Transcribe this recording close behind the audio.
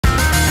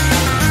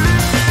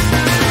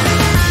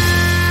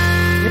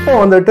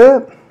இப்போ வந்துட்டு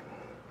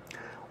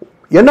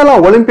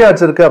என்னெல்லாம்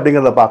ஒலிம்பியாட்ஸ் இருக்குது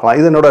அப்படிங்கிறத பார்க்கலாம்.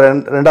 இது என்னோட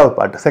ரெண்டாவது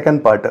பார்ட், செகண்ட்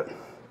பார்ட்டு.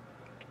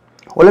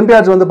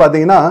 ஒலிம்பியாட்ஸ் வந்து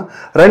பார்த்தீங்கன்னா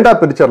ரெண்டாக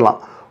பிரிச்சிடலாம்.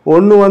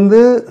 ஒன்று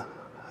வந்து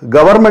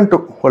government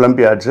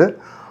ஒலிம்பியாட்ஸு,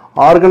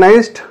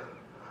 organised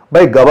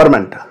by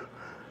government,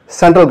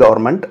 central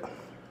government,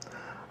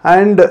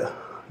 and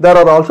there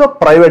are also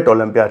private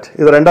Olympiads.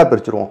 இது ரெண்டாக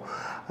பிரிச்சிருவோம்.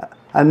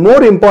 And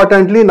more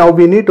importantly, now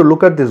we need to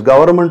look at this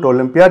government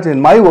Olympiads.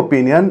 In my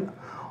opinion,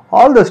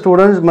 all the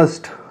students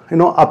must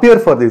appear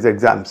for these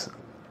exams.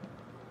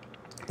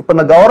 இப்போ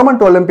இந்த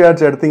government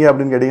olympiads எடுத்தீங்க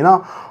அப்படின்னு கேட்டிங்கன்னா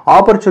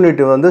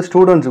opportunity வந்து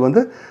ஸ்டூடெண்ட்ஸுக்கு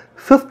வந்து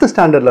 5th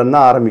ஸ்டாண்டர்ட்லேருந்து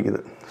தான் ஆரம்பிக்குது.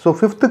 ஸோ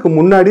 5th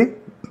முன்னாடி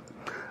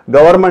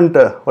கவர்மெண்ட்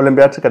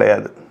ஒலிம்பியாட்ஸ்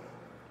கிடையாது.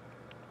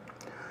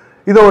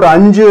 இதை ஒரு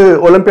 5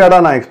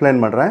 ஒலிம்பியாடாக நான்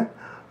எக்ஸ்பிளைன் பண்ணுறேன்.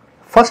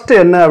 ஃபஸ்ட்டு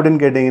என்ன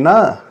அப்படின்னு கேட்டிங்கன்னா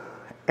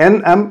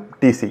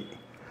NMTC,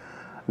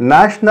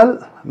 National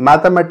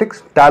Mathematics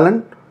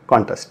Talent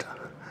Contest.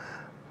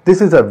 This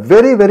is a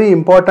very, very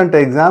important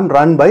exam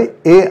run by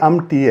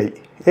AMTI.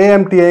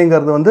 AMTI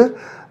வந்து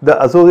the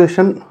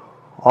Association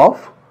of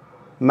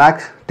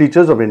Maths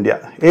Teachers of India.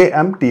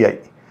 AMTI.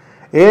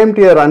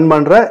 AMTI run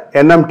பண்ணுற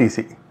NMTC,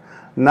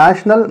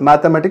 National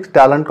Mathematics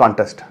Talent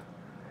Contest.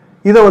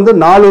 இதை வந்து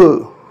 4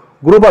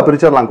 குரூப்பாக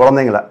பிரிச்சிடலாம்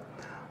குழந்தைங்களை.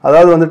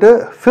 அதாவது வந்துட்டு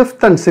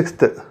 5th and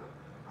 6th,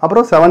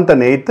 அப்புறம் 7th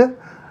and 8th,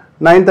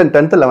 9th and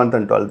 10th, 11th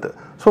and 12th.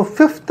 So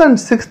 5th and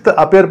 6th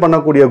appear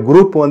பண்ணக்கூடிய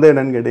group வந்து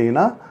என்னன்னு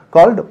கேட்டிங்கன்னா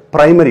கால்டு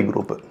ப்ரைமரி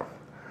குரூப்பு.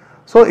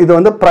 ஸோ இது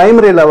வந்து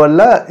ப்ரைமரி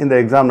லெவலில் இந்த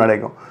எக்ஸாம்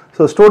நடக்கும்.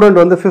 ஸோ ஸ்டூடெண்ட்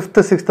வந்து 5th,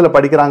 6th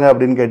படிக்கிறாங்க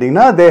அப்படின்னு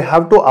கேட்டிங்கன்னா they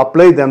have to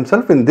apply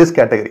themself in this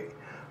category,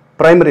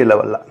 primary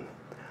லெவலில்.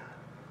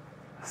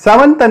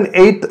 7th and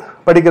 8th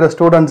படிக்கிற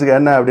ஸ்டூடெண்ட்ஸுக்கு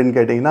என்ன அப்படின்னு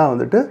கேட்டிங்கன்னா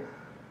வந்துட்டு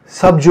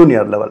sub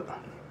junior level,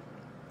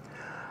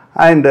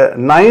 and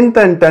 9th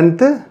and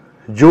 10th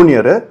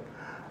junior,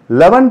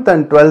 11th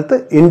and 12th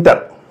inter.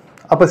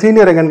 அப்போ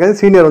சீனியர் எங்கன்னு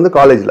சீனியர் வந்து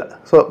காலேஜில்.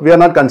 So we are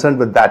not concern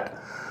with that.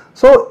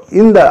 So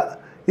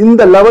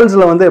இந்த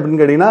லெவல்ஸில் வந்து எப்படின்னு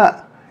கேட்டிங்கன்னா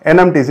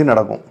NMTC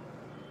நடக்கும்.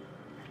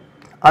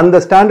 அந்த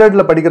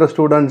ஸ்டாண்டர்டில் படிக்கிற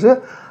ஸ்டூடெண்ட்ஸு,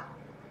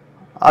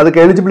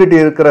 அதுக்கு எலிஜிபிலிட்டி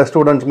இருக்கிற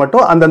ஸ்டூடெண்ட்ஸ்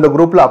மட்டும் அந்தந்த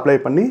குரூப்பில் அப்ளை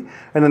பண்ணி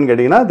என்னென்னு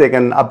கேட்டிங்கன்னா they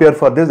can appear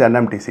for this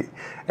NMTC.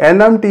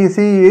 NMTC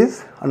is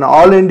an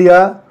all India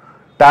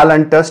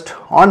talent test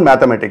on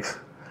mathematics.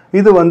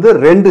 இது வந்து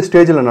 2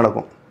 ஸ்டேஜில்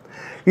நடக்கும்.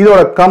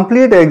 இதோட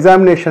complete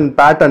examination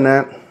pattern,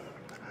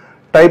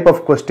 type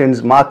of questions,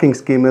 marking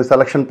scheme,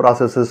 selection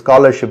process,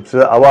 ஸ்காலர்ஷிப்ஸு,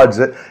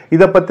 awards,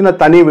 இதை பற்றின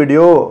தனி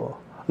வீடியோ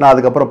நான்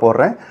அதுக்கப்புறம்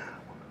போடுறேன்.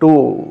 டு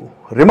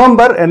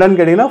ரிமெம்பர் என்னன்னு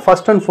கேட்டிங்கன்னா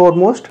first and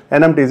foremost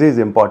NMTC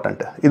is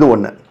important. இது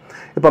ஒன்று.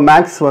 இப்போ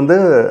மேக்ஸ் வந்து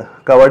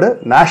covered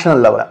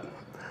national level.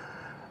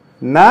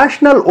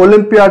 National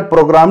olympiad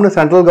ப்ரோக்ராம்னு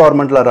central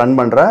கவர்மெண்ட்டில் ரன்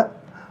பண்ணுற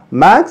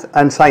மேக்ஸ்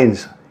அண்ட்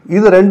சயின்ஸ்,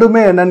 இது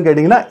ரெண்டுமே என்னன்னு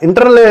கேட்டிங்கன்னா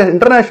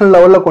இன்டர்நேஷ்னல்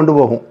லெவலில் கொண்டு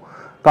போகும்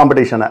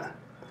காம்படிஷனை.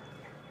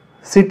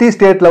 சிட்டி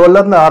ஸ்டேட் லெவலில்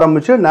இருந்து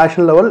ஆரம்பித்து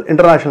நேஷ்னல் லெவல்,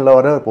 இன்டர்நேஷ்னல்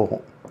லெவலில்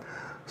போகும்.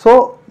 ஸோ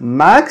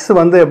மேக்ஸ்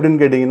வந்து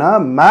எப்படின்னு கேட்டிங்கன்னா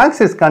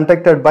maths is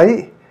conducted by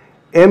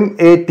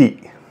MAT,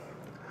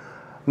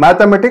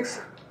 mathematics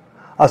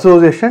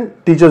association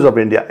teachers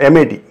of India,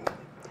 MAT.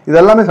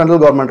 இதெல்லாமே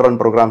சென்ட்ரல் கவர்மெண்ட்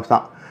ரன் ப்ரோக்ராம்ஸ்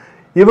தான்.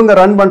 இவங்க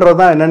ரன் பண்ணுறது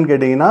தான் என்னன்னு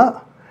கேட்டிங்கன்னா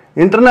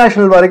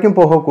இன்டர்நேஷ்னல் வரைக்கும்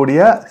போகக்கூடிய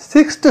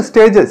 6th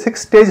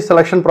ஸ்டேஜ்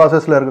செலெக்ஷன்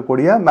ப்ராசஸில்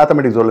இருக்கக்கூடிய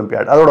மேத்தமெட்டிக்ஸ்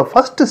ஒலிம்பியாட். அதோட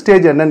ஃபர்ஸ்ட்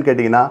ஸ்டேஜ் என்னன்னு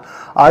கேட்டிங்கன்னா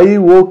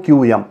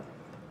IOQM,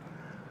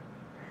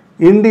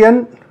 இந்தியன்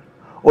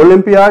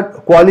ஒலிம்பியாட்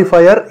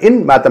குவாலிஃபயர் இன்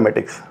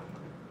மேத்தமெட்டிக்ஸ்.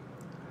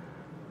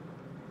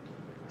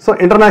 ஸோ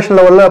இன்டர்நேஷ்னல்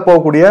லெவலில்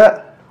போகக்கூடிய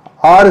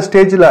 6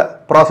 ஸ்டேஜில்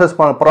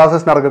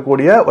ப்ராசஸ்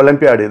நடக்கக்கூடிய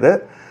ஒலிம்பியாட் இது.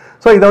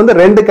 ஸோ இதை வந்து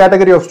 2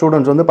 கேட்டகரி ஆஃப்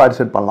ஸ்டூடெண்ட்ஸ் வந்து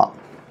பார்ட்டிசிபேட் பண்ணலாம்.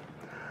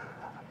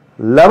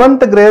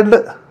 11th கிரேட்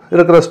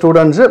இருக்கிற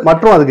ஸ்டூடெண்ட்ஸு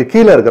மற்றும் அதுக்கு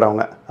கீழே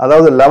இருக்கிறவங்க,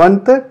 அதாவது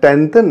 11th,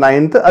 10th,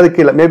 9th, அது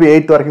கீழே மேபி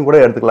 8th வரைக்கும் கூட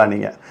எடுத்துக்கலாம்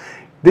நீங்கள்.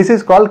 This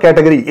is call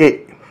category A.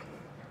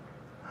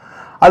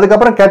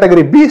 அதுக்கப்புறம்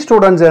கேட்டகரி B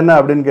ஸ்டூடெண்ட்ஸ் என்ன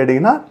அப்படின்னு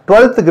கேட்டிங்கன்னா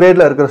 12th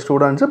கிரேடில் இருக்கிற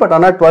ஸ்டூடெண்ட்ஸு, பட்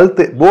ஆனால்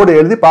 12th போர்டு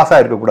எழுதி பாஸ்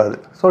ஆகிருக்கக்கூடாது.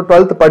 ஸோ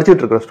 12th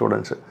படிச்சுட்டு இருக்கிற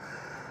ஸ்டூடெண்ட்ஸு.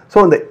 ஸோ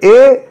இந்த A,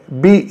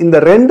 B இந்த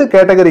 2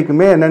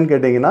 கேட்டகரிக்குமே என்னன்னு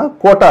கேட்டிங்கன்னா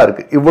கோட்டா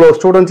இருக்குது. இவ்வளோ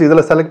ஸ்டூடெண்ட்ஸ்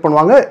இதில் செலக்ட்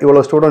பண்ணுவாங்க,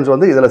 இவ்வளோ ஸ்டூடெண்ட்ஸ்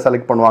வந்து இதில்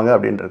செலக்ட் பண்ணுவாங்க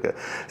அப்படின்ட்டு.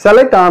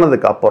 செலக்ட்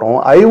ஆனதுக்கப்புறம்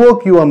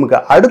IOQMக்கு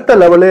அடுத்த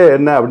லெவலே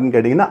என்ன அப்படின்னு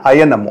கேட்டிங்கன்னா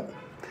INMO,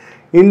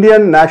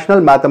 Indian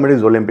national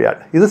mathematics olympiad.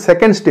 இது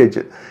செகண்ட் ஸ்டேஜ்.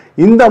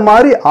 இந்த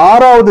மாதிரி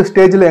 6வது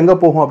ஸ்டேஜில் எங்கே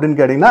போகும் அப்படின்னு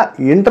கேட்டிங்கன்னா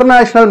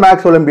international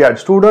maths olympiad.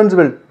 Students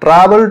will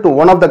travel to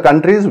one of the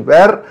countries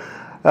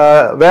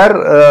where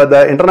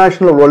the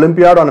international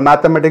Olympiad on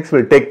mathematics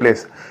will take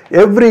place.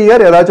 Every year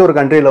ஏதாச்சும் ஒரு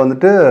கண்ட்ரியில்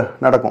வந்துட்டு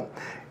நடக்கும்.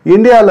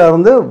 இந்தியாவில்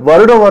வந்து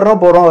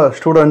வருடம் போகிற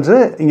ஸ்டூடெண்ட்ஸு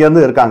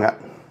இங்கேருந்து இருக்காங்க.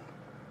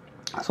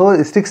 ஸோ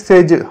 6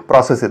 ஸ்டேஜ்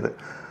ப்ராசஸ் இது.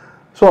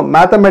 ஸோ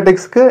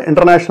மேத்தமெட்டிக்ஸ்க்கு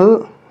இன்டர்நேஷ்னல்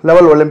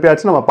லெவல்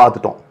ஒலிம்பியாட்ஸ் நம்ம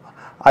பார்த்துட்டோம்,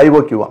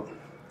 IOQM.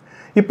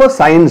 இப்போ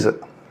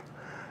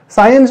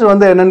சயின்ஸ்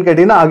வந்து என்னன்னு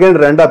கேட்டிங்கன்னா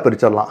அகைன் 2ஆக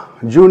பிரிச்சிடலாம்,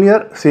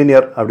 ஜூனியர்,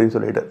 சீனியர் அப்படின்னு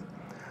சொல்லிட்டு.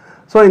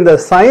 ஸோ இந்த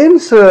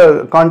science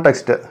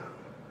context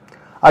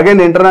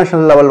again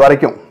international level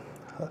வரைக்கும்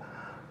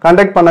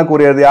கண்டக்ட்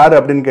பண்ணக்கூடியது யார்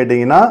அப்படின்னு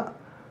கேட்டிங்கன்னா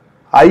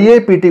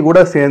IIPT கூட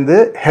சேர்ந்து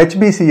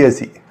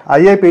HBCSE.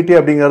 IIPT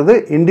அப்படிங்கிறது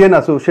Indian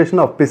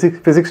association of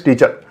physics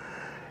teacher.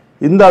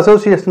 இந்த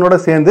அசோசியேஷனோட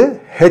சேர்ந்து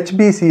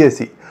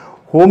HBCSE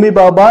Homi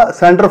Baba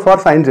centre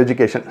for science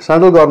education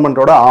central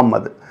கவர்மெண்ட்டோட ஆம்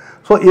அது.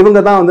 ஸோ இவங்க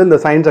தான் வந்து இந்த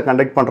சயின்ஸை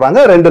கண்டக்ட் பண்ணுறாங்க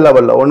 2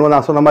 லெவலில். ஒன்று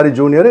நான் சொன்ன மாதிரி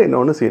ஜூனியர்,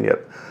 இன்னொன்று சீனியர்.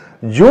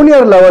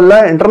 ஜூனியர்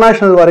லெவலில்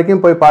இன்டர்நேஷ்னல்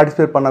வரைக்கும் போய்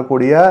பார்ட்டிசிபேட்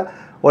பண்ணக்கூடிய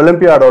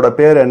ஒலிம்பியாடோட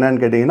பேர்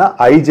என்னன்னு கேட்டிங்கன்னா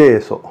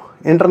IJSO,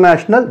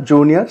 international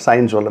junior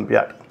science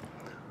olympiad.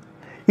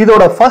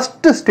 இதோட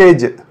ஃபர்ஸ்ட்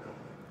ஸ்டேஜ்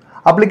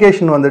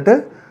அப்ளிகேஷன் வந்துட்டு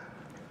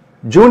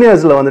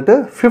ஜூனியர்ஸில் வந்துட்டு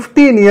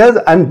 15 இயர்ஸ்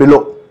அண்ட் பிலோ,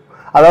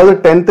 அதாவது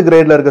 10th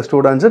கிரேடில் இருக்க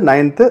students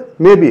 9th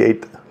maybe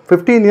 8th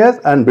 15 years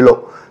and below.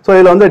 So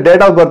இதில் வந்து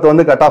டேட் ஆஃப் பர்த்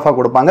வந்து கட் ஆஃபாக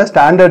கொடுப்பாங்க,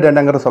 ஸ்டாண்டர்ட்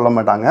என்னங்கிறத சொல்ல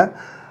மாட்டாங்க.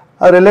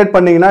 அது ரிலேட்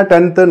பண்ணிங்கன்னா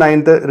 10th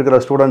 9th இருக்கிற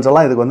ஸ்டூடெண்ட்ஸ்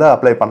எல்லாம் இதுக்கு வந்து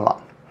அப்ளை பண்ணலாம்.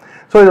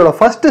 ஸோ இதோட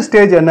ஃபர்ஸ்ட்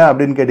ஸ்டேஜ் என்ன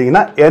அப்படின்னு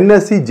கேட்டிங்கன்னா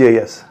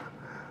NSCJS,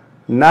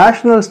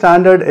 national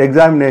standard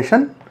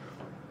examination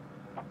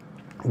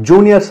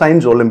junior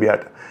science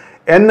olympiad.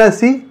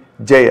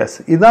 NSCJS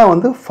இதுதான்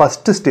வந்து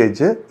ஃபர்ஸ்ட்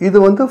ஸ்டேஜ். இது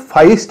வந்து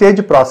 5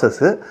 ஸ்டேஜ்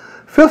ப்ராசஸ்.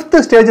 5th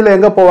ஸ்டேஜில்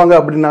எங்கே போவாங்க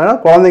அப்படின்னா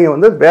குழந்தைங்க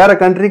வந்து வேறு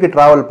கண்ட்ரிக்கு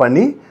ட்ராவல்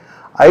பண்ணி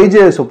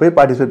IJSO போய்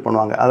பார்ட்டிசிபேட்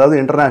பண்ணுவாங்க, அதாவது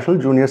இன்டர்நேஷ்னல்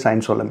ஜூனியர்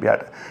சயின்ஸ்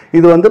ஒலிம்பியாட்.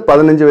 இது வந்து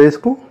 15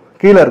 வயசுக்கும்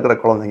கீழே இருக்கிற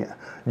குழந்தைங்க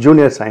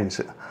ஜூனியர்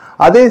சயின்ஸு.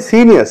 அதே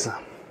சீனியர்ஸ்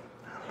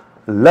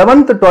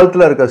 11th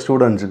 12th இருக்க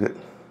ஸ்டூடெண்ட்ஸுக்கு,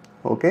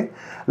 ஓகே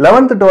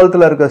 11th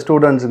 12th இருக்க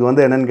ஸ்டூடெண்ட்ஸுக்கு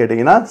வந்து என்னன்னு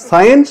கேட்டிங்கன்னா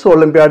சயின்ஸ்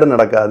ஒலிம்பியாடு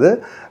நடக்காது.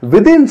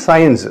 Within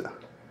science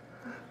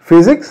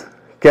physics,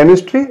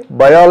 chemistry,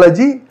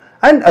 biology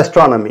and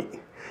astronomy,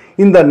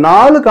 இந்த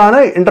 4க்கான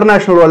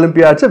இன்டர்நேஷ்னல்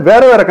ஒலிம்பியாட்ஸ்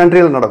வேறு வேறு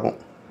கண்ட்ரியில் நடக்கும்.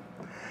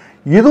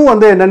 இதுவும்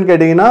வந்து என்னன்னு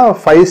கேட்டிங்கன்னா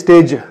 5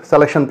 ஸ்டேஜ்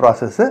செலெக்ஷன்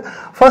ப்ராசஸ்.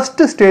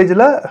 ஃபர்ஸ்ட்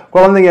ஸ்டேஜில்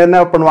குழந்தைங்க என்ன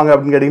பண்ணுவாங்க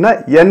அப்படின்னு கேட்டிங்கன்னா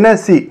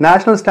NSC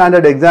நேஷ்னல்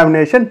ஸ்டாண்டர்ட்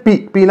எக்ஸாமினேஷன்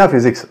பினா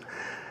ஃபிசிக்ஸ்,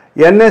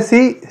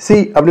 NSCC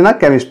அப்படின்னா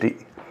கெமிஸ்ட்ரி,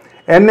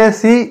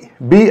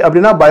 NSCB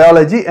அப்படின்னா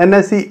பயாலஜி,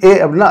 NSCA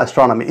அப்படின்னா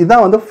அஸ்ட்ரானமி.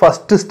 இதுதான் வந்து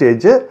ஃபர்ஸ்ட்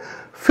ஸ்டேஜ்.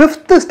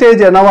 5th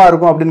ஸ்டேஜ் என்னவா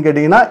இருக்கும் அப்படின்னு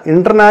கேட்டிங்கன்னா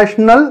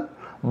international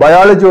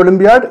biology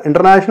olympiad,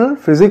 international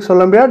physics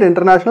olympiad,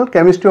 international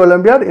chemistry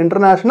olympiad,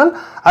 international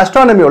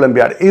astronomy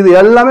olympiad. இது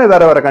எல்லாமே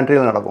வேறு வேறு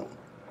கண்ட்ரியில் நடக்கும்.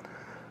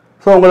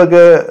 ஸோ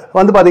உங்களுக்கு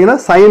வந்து பார்த்தீங்கன்னா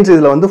சயின்ஸ்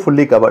இதில் வந்து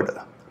fully covered,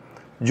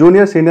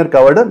 junior senior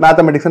covered,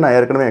 mathematics நான்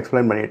ஏற்கனவே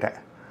எக்ஸ்பிளைன் பண்ணிட்டேன்.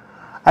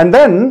 அண்ட்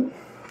தென்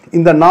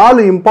இந்த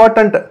 4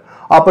 இம்பார்ட்டண்ட்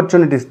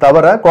ஆப்பர்ச்சுனிட்டிஸ்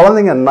தவிர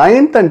குழந்தைங்க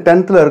 9th and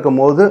 10th இருக்கும்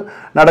போது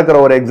நடக்கிற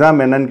ஒரு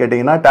எக்ஸாம் என்னன்னு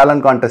கேட்டிங்கன்னா,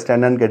 டேலண்ட் கான்டெஸ்ட்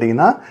என்னன்னு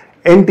கேட்டிங்கன்னா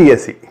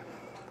NTSE,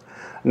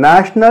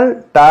 national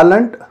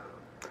talent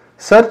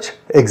search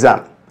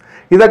exam.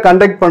 இதை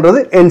கண்டக்ட் பண்ணுறது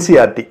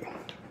NCERT.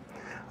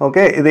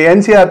 ஓகே, இது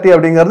NCERT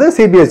அப்படிங்கிறது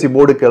CBSE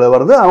போர்டுக்கு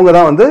வருது. அவங்க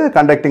தான் வந்து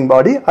கண்டக்டிங்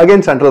பாடி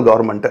அகெயின் சென்ட்ரல்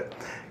கவர்மெண்ட்.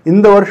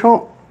 இந்த வருஷம்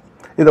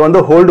இதை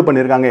வந்து ஹோல்டு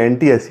பண்ணியிருக்காங்க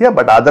NTSE.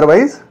 But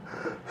otherwise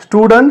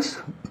students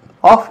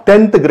of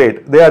 10th grade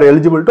they are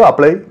eligible to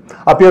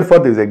appear for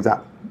this exam.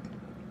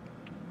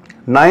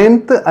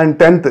 9th and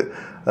 10th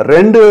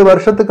 2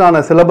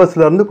 வருஷத்துக்கான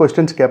சிலபஸ்ல இருந்து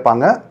கொஸ்டின்ஸ்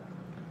கேட்பாங்க.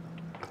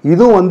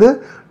 இதுவும் வந்து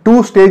 2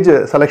 ஸ்டேஜ்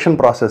செலெக்ஷன்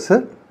ப்ராசஸ்.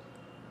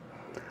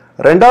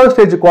 2வது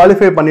ஸ்டேஜ்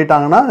குவாலிஃபை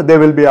பண்ணிட்டாங்கன்னா they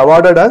will be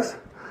awarded as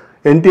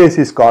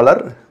NTSE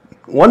scholar.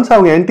 Once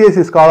அவங்க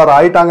NTSE scholar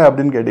ஆயிட்டாங்க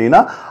அப்படின்னு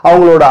கேட்டிங்கன்னா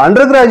அவங்களோட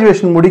அண்டர்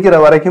கிராஜுவேஷன் முடிக்கிற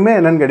வரைக்குமே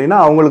என்னன்னு கேட்டிங்கன்னா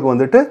அவங்களுக்கு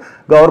வந்துட்டு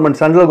government,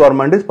 central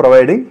government is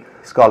providing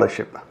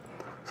scholarship.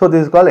 So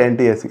this is called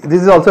NTSE.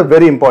 This is also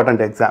very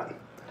important exam.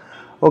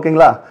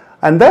 ஓகேங்களா?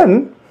 And then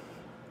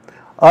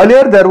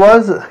earlier there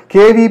was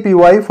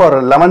KVPY for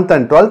 11th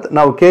and 12th.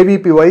 Now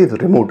KVPY is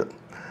removed.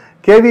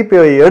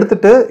 KVPY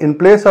எடுத்துட்டு in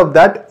place of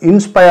that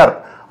Inspire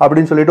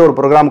அப்படின்னு சொல்லிட்டு ஒரு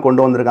program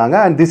கொண்டு வந்திருக்காங்க.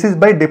 And this is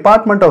by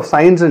department of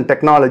science and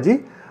technology,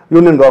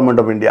 union government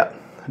of India.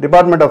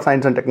 Department of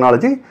science and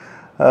technology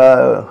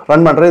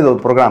run பண்ணுற இது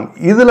ஒரு program.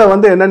 இதில்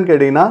வந்து என்னன்னு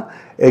கேட்டிங்கன்னா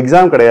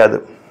எக்ஸாம் கிடையாது.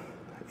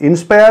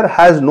 Inspire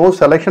has no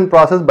selection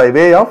process by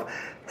way of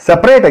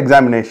separate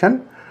examination.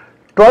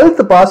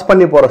 12th pass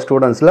பண்ணி போகிற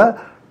ஸ்டூடெண்ட்ஸில்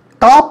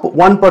top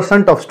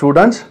 1% of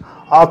students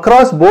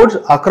across ports,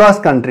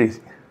 across countries,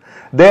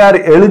 they are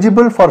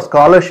eligible for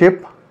scholarship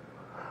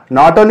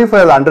not only for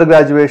their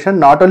undergraduation,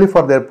 not only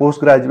for their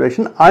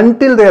post-graduation,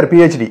 until their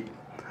PhD,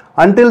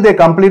 until they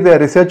complete their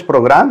research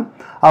program,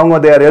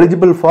 they are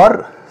eligible for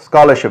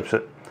scholarships,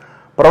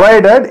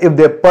 provided if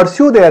they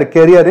pursue their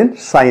career in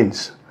science.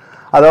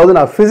 அதாவது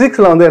நான்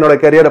ஃபிசிக்ஸில் வந்து என்னோட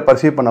கெரியரை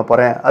perceive பண்ண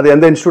போகிறேன், அது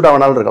எந்த இன்ஸ்டியூட்டாக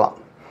வேணாலும் இருக்கலாம்.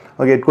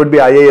 Okay, it could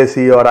be IISc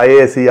or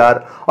IISER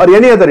or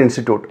any other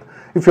institute.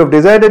 If you have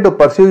decided to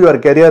pursue your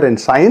career in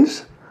science,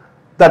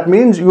 that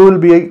means you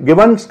will be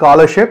given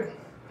scholarship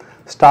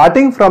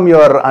starting from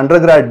your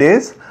undergrad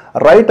days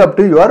right up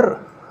to your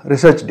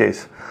research days.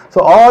 So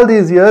all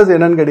these years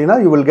என்னன்னு கேட்டிங்கன்னா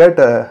you will get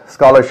a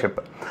scholarship.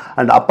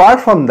 And apart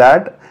from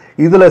that,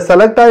 இதில்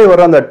select ஆகி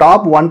வர அந்த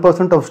top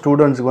 1% of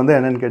ஸ்டூடெண்ட்ஸுக்கு வந்து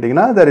என்னன்னு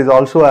கேட்டிங்கன்னா there is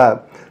also a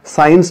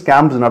science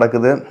camps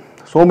நடக்குது.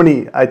 So many,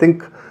 I think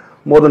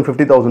more than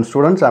 50,000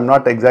 students, I'm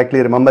not exactly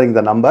remembering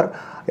the number.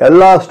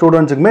 எல்லா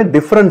ஸ்டூடெண்ட்ஸுக்குமே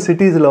டிஃப்ரெண்ட்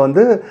சிட்டிஸில்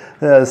வந்து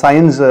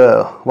சயின்ஸ்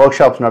ஒர்க்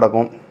ஷாப்ஸ்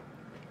நடக்கும்.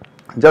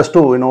 Just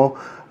to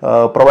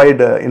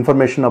provide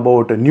information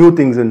about new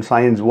things in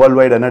science,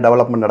 worldwide என்ன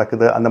development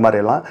நடக்குது அந்த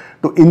மாதிரியெல்லாம்,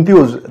 to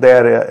enthuse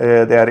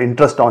their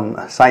interest on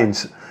science.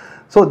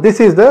 So this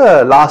is the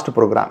last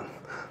program.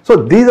 So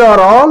these are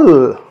all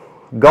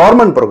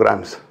government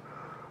programs.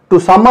 To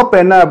some அப்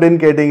என்ன அப்படின்னு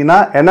கேட்டிங்கன்னா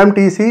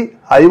NMTC,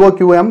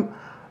 IOQM,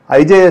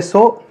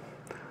 IJSO,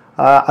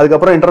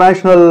 அதுக்கப்புறம்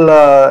international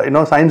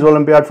science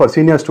olympiad for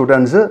senior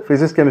students,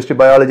 physics, chemistry,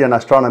 biology and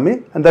astronomy,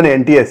 and then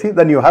NTSC,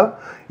 then you have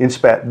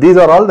inspire. These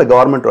are all the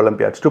government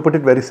olympiads. To put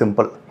it very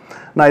simple.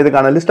 நான்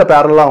இதுக்கான லிஸ்ட்டை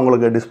பேரலாக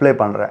உங்களுக்கு display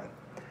பண்ணுறேன்.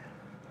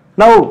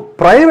 Now,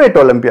 private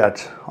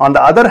Olympiads, on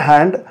the other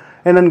hand,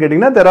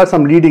 there are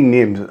some leading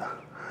names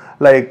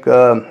like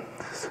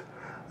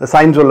the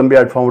Science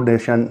Olympiad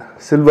Foundation,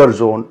 Silver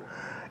Zone,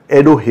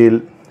 Edu Hill,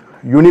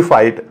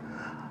 Unified,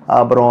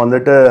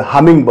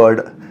 Hummingbird.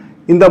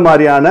 In the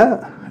Mariana,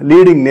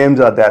 leading names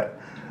are there.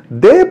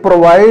 They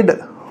provide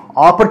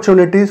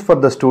opportunities for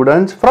the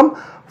students from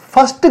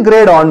first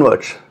grade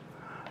onwards,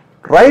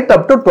 right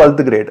up to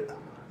 12th grade.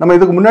 நம்ம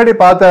இதுக்கு முன்னாடி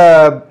பார்த்த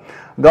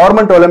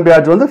government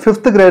olympiads வந்து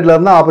 5th கிரேட்ல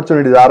இருந்து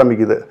opportunities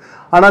ஆரம்பிக்குது.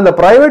 ஆனால் இந்த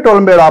private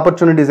olympiad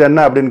opportunities என்ன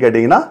அப்படின்னு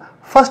கேட்டிங்கன்னா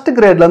ஃபர்ஸ்ட்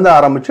கிரேட்ல இருந்து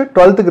ஆரம்பிச்சு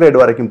 12th கிரேட்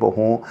வரைக்கும்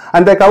போகும்.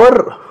 And they cover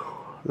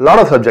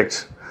lot of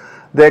subjects.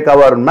 They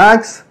cover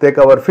maths, they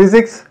cover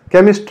physics,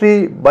 chemistry,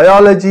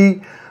 biology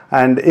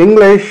and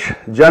English,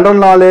 general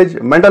knowledge,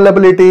 mental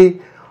ability,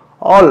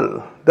 all.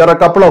 There are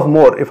a couple of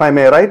more, if I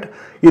may write.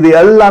 இது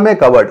எல்லாமே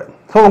covered.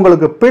 So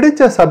உங்களுக்கு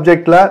பிடிச்ச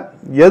சப்ஜெக்டில்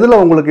எதில்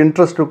உங்களுக்கு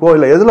interest இருக்கோ,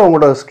 இல்லை எதில்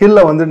உங்களோட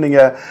ஸ்கில்லை வந்து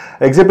நீங்கள்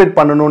எக்ஸிபிட்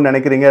பண்ணணும்னு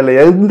நினைக்கிறீங்க, இல்லை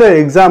எந்த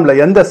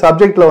எக்ஸாமில் எந்த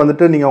சப்ஜெக்டில்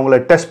வந்துட்டு நீங்கள் உங்களை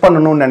டெஸ்ட்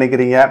பண்ணணும்னு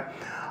நினைக்கிறீங்க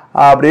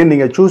அப்படின்னு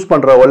நீங்கள் சூஸ்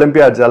பண்ணுற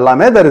ஒலிம்பியாட்ஸ்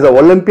எல்லாமே there is a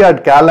Olympiad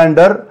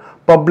calendar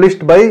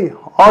published by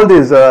all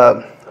these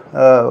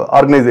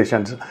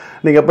organisations.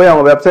 நீங்கள் போய்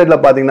அவங்க வெப்சைட்டில்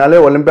பார்த்தீங்கனாலே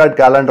ஒலிம்பியாட்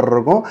கேலண்டர்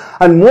இருக்கும்.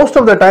 And most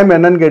of the time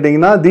என்னன்னு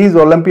கேட்டிங்கன்னா these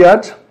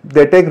olympiads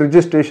they take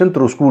registration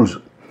through schools.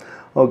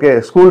 Okay,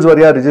 schools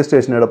வழியாக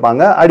ரிஜிஸ்ட்ரேஷன்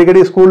எடுப்பாங்க.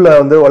 அடிக்கடி ஸ்கூலில்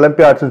வந்து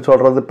ஒலிம்பியாட்ஸ்னு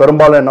சொல்கிறது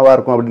பெரும்பாலும் என்னவாக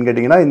இருக்கும் அப்படின்னு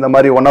கேட்டிங்கன்னா இந்த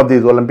மாதிரி ஒன் ஆஃப்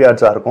தீஸ்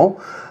ஒலிம்பியாட்ஸாக இருக்கும்.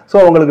 ஸோ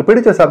உங்களுக்கு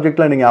பிடிச்ச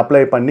சப்ஜெக்டில் நீங்கள்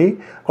அப்ளை பண்ணி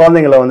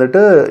குழந்தைங்களை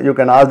வந்துட்டு you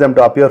can ask them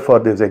to appear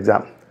for this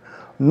exam.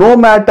 No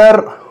matter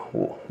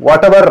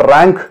what ever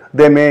rank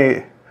they May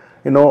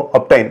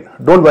obtain,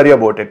 don't worry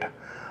about it.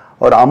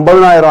 ஒரு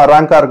 50,000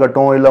 ரேங்காக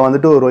இருக்கட்டும், இல்லை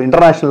வந்துட்டு ஒரு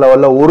இன்டர்நேஷ்னல்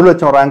லெவலில்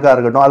 1,00,000 ரேங்காக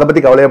இருக்கட்டும், அதை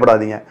பற்றி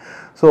கவலையப்படாதீங்க.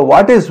 So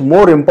what is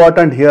more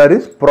important here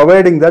is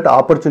providing that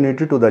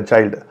opportunity to the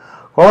child.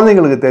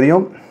 குழந்தைங்களுக்கு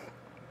தெரியும்,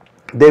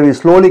 they will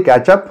slowly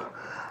catch up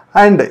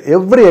and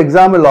every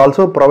exam will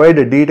also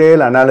provide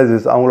detail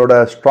analysis.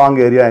 அவங்களோட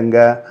ஸ்ட்ராங் ஏரியா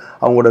எங்கே,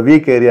 அவங்களோட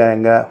வீக் ஏரியா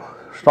எங்கே,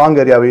 ஸ்ட்ராங்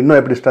ஏரியாவை இன்னும்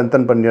எப்படி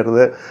strengthen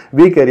பண்ணிடுறது,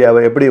 வீக்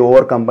ஏரியாவை எப்படி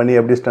ஓவர் கம் பண்ணி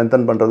எப்படி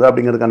ஸ்ட்ரென்தன் பண்ணுறது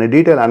அப்படிங்கிறதுக்கான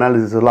டீட்டெயில்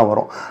அனாலிசிஸ் எல்லாம்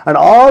வரும். And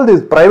all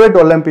these private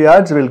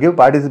olympiads will give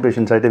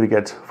participation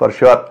certificates for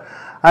sure.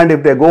 And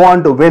if they go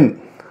on to win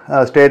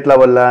state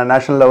லெவலில்,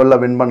 நேஷனல் லெவலில்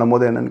வின் பண்ணும்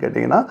போது என்னன்னு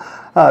கேட்டிங்கன்னா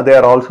they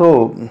are also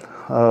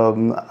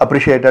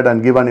appreciated and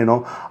given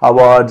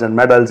awards and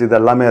medals.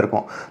 இதெல்லாமே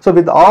இருக்கும். So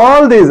with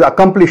all these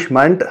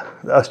accomplishment,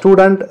 a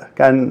student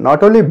can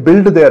not only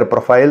build their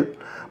profile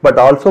but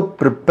also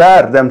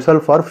prepare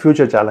themselves for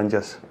future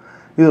challenges.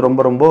 இது ரொம்ப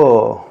ரொம்ப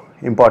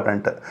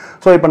இம்பார்ட்டன்ட்.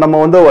 ஸோ இப்போ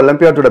நம்ம வந்து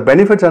ஒலிம்பியாட்ஸோட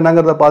benefits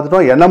என்னங்கிறத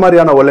பார்த்துட்டோம், என்ன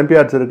மாதிரியான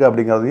ஒலிம்பியாட்ஸ் இருக்குது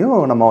அப்படிங்கிறதையும்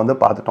நம்ம வந்து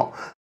பார்த்துட்டோம்.